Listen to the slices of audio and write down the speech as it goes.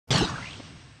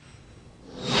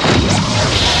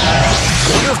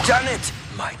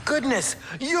goodness,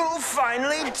 you've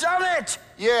finally done it!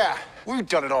 Yeah, we've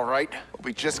done it all right. But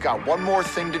we just got one more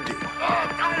thing to do.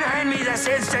 Unhand me this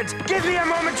instant! Give me a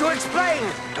moment to explain!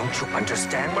 Don't you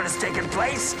understand what has taken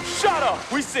place? Shut up!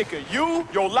 We sick of you,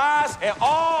 your lies, and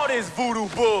all this voodoo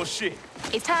bullshit.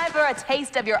 It's time for a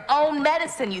taste of your own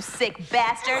medicine, you sick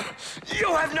bastard.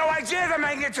 You have no idea the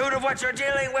magnitude of what you're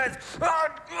dealing with!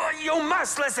 You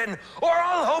must listen, or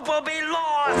all hope will be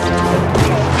lost!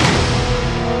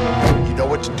 You know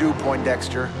what to do,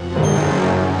 Poindexter.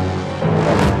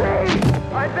 Please,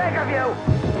 I beg of you,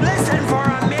 listen for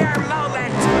a mere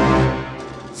moment!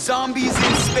 Zombies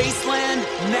in Spaceland,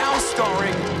 now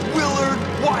starring Willard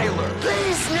Wyler.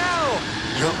 Please, no!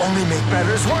 You'll only make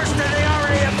matters worse than they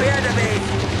already appear to be.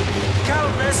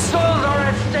 Countless souls are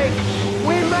at stake.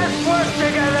 We must work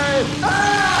together.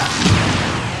 Ah!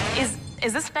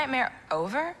 Is this nightmare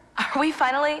over? Are we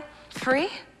finally free?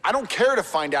 I don't care to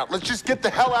find out. Let's just get the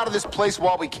hell out of this place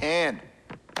while we can.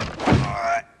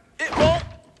 It won't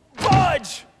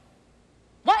budge!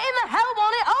 What in the hell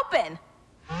won't it open?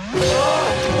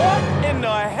 What in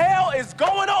the hell is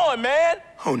going on, man?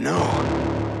 Oh no.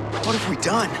 What have we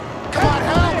done? Come on,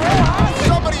 help!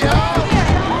 Somebody help!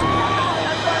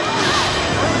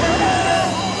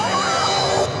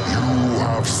 You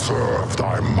have served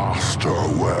thy master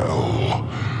well.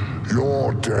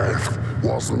 Your death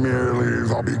was merely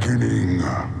the beginning.